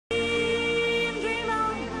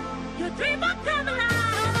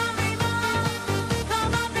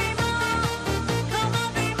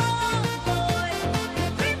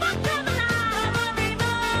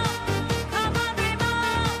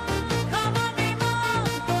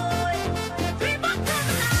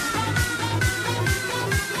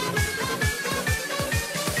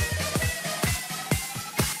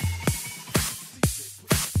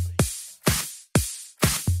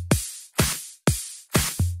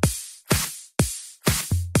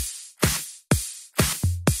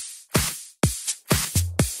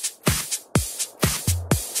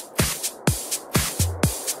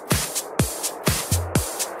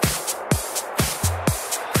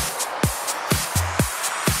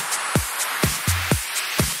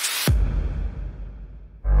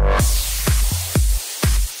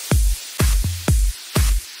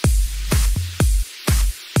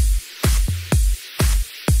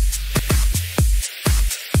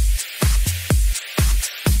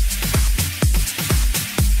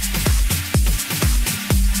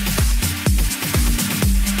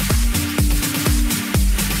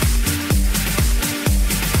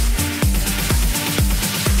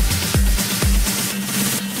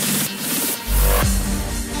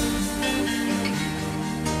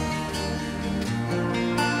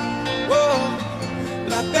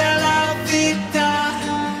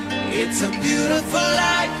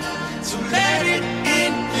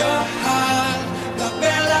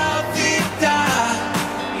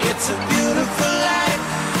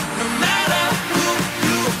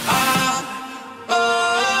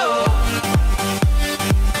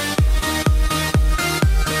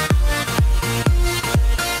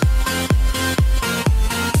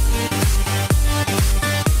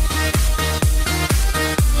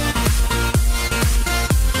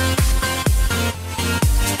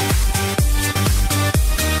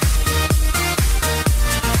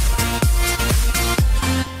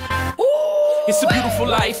It's a beautiful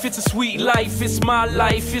life, it's a sweet life, it's my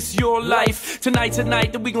life, it's your life. Tonight,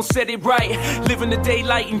 that we gon' set it right. Live in the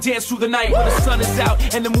daylight and dance through the night. When the sun is out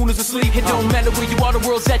and the moon is asleep, it don't matter where you are, the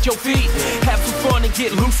world's at your feet. Have some fun and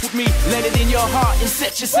get loose with me. Let it in your heart and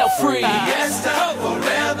set yourself free. Fiesta,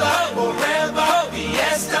 forever, forever.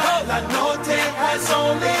 Fiesta, la noche has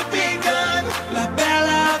only begun. La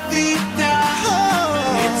bella vita,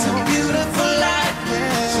 it's a beautiful life.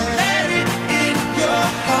 So let it in your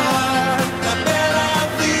heart. La bella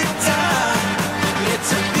vita,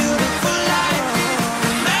 it's a beautiful life.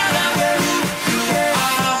 No matter who you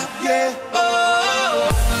are, yeah. Oh.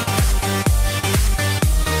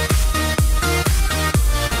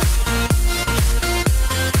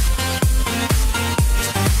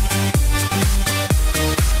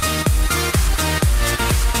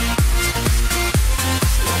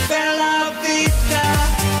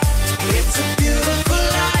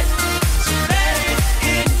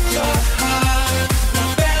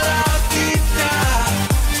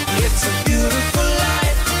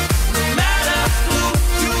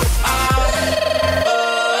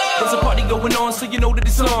 Going on, so you know that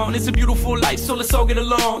it's on. It's a beautiful life, so let's all get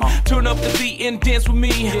along. Turn up the beat and dance with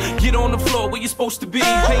me. Get on the floor where you're supposed to be.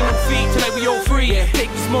 Playing the feet, tonight we all free. Take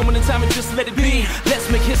this moment in time and just let it be. Let's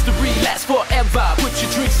make history last forever. Put your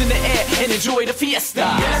drinks in the air and enjoy the fiesta.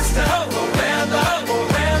 Fiesta, forever,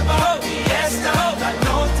 forever. Fiesta, la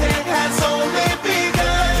noche has only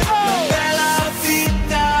begun. Bella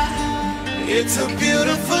vita, it's a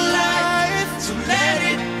beautiful life. So let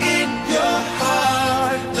it in your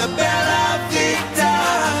heart. La bella vita,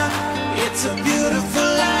 it's a beautiful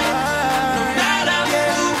life. No matter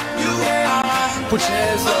who you are, Put your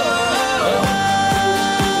hands up.